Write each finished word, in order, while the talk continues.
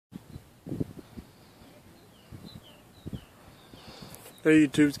Hey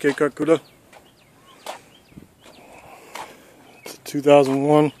YouTube, it's Kuda. It's a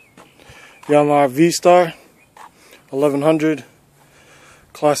 2001 Yamaha V-Star 1100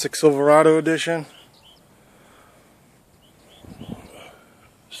 Classic Silverado Edition.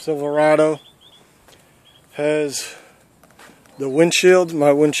 Silverado has the windshield.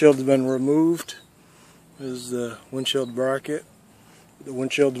 My windshield's been removed. This is the windshield bracket. The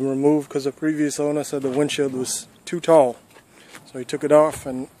windshield's removed because the previous owner said the windshield was too tall. So he took it off,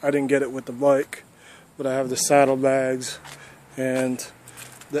 and I didn't get it with the bike, but I have the saddlebags and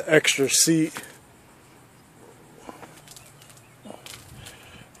the extra seat.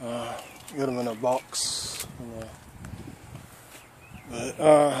 Get them in a box. But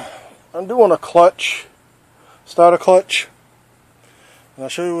I'm doing a clutch, starter clutch, and I'll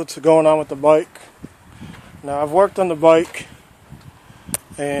show you what's going on with the bike. Now I've worked on the bike,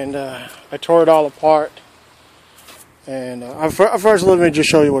 and I tore it all apart. And first, let me just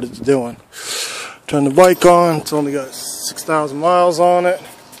show you what it's doing. Turn the bike on. It's only got 6,000 miles on it.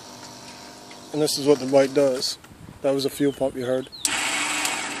 And this is what the bike does. That was a fuel pump you heard.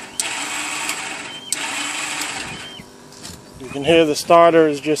 You can hear the starter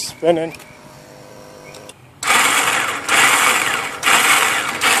is just spinning.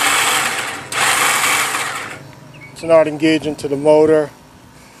 It's not engaging to the motor.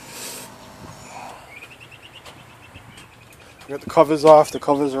 I got the covers off. The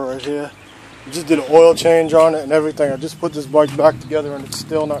covers are right here. I just did an oil change on it and everything. I just put this bike back together and it's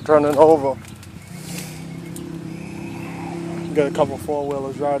still not turning over. Got a couple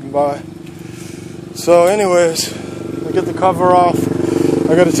four-wheelers riding by. So anyways, I get the cover off.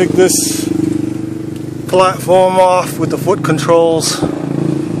 I got to take this platform off with the foot controls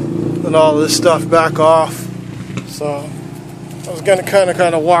and all this stuff back off. So I was going to kind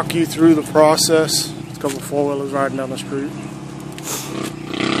of walk you through the process. There's a couple four-wheelers riding down the street.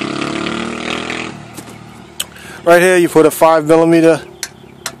 Right here you put a 5mm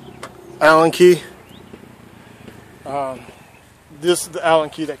Allen key. This is the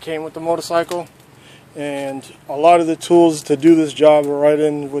Allen key that came with the motorcycle, and a lot of the tools to do this job are right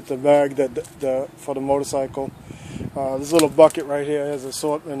in with the bag for the motorcycle. This little bucket right here has an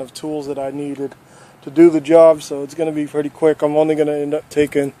assortment of tools that I needed to do the job, so it's going to be pretty quick. I'm only going to end up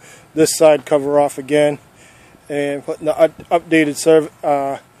taking this side cover off again and putting the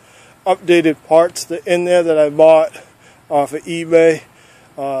updated parts in there that I bought off of eBay.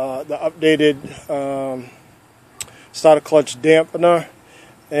 The updated starter clutch dampener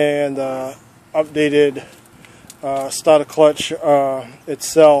and updated starter clutch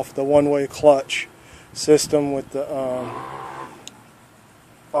itself, the one-way clutch system with the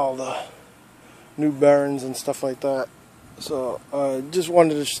all the new bearings and stuff like that. So I just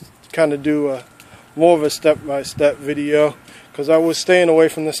wanted to kind of do more of a step-by-step video, because I was staying away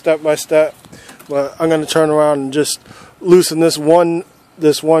from the step-by-step, but I'm going to turn around and just loosen this one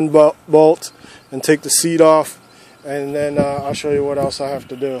bolt and take the seat off, and then I'll show you what else I have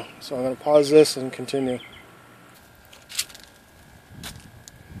to do. So I'm going to pause this and continue.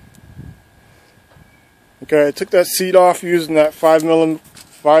 Okay, I took that seat off using that 5mm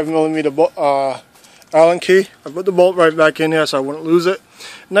Allen key. I put the bolt right back in here so I wouldn't lose it.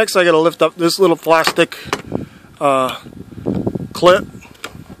 Next, I got to lift up this little plastic clip,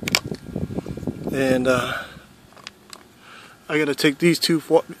 and I got to take these two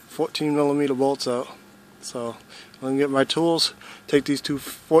 14mm bolts out. So I'm going to get my tools, take these two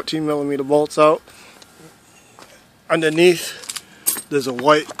 14mm bolts out. Underneath there's a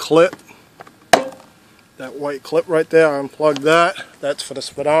white clip. That white clip right there, I unplugged that. That's for the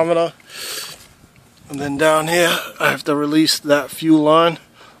speedometer. And then down here I have to release that fuel line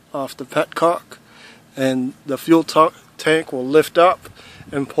off the petcock, and the fuel tank will lift up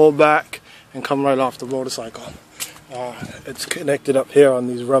and pull back and come right off the motorcycle. It's connected up here on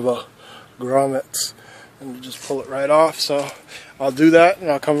these rubber grommets, and you just pull it right off. So I'll do that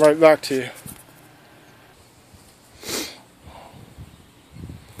and I'll come right back to you.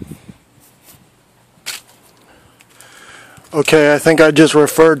 Okay, I think I just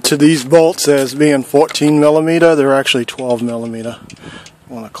referred to these bolts as being 14mm. They're actually 12mm.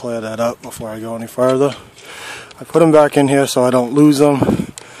 I want to clear that up before I go any further. I put them back in here so I don't lose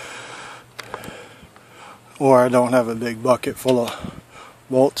them, or I don't have a big bucket full of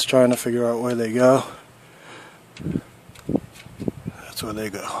bolts trying to figure out where they go. That's where they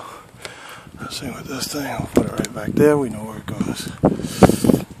go. Same with this thing. I'll put it right back there. We know where it goes.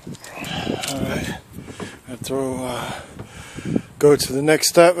 Alright. I go to the next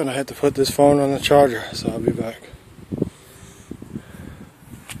step, and I had to put this phone on the charger, so I'll be back.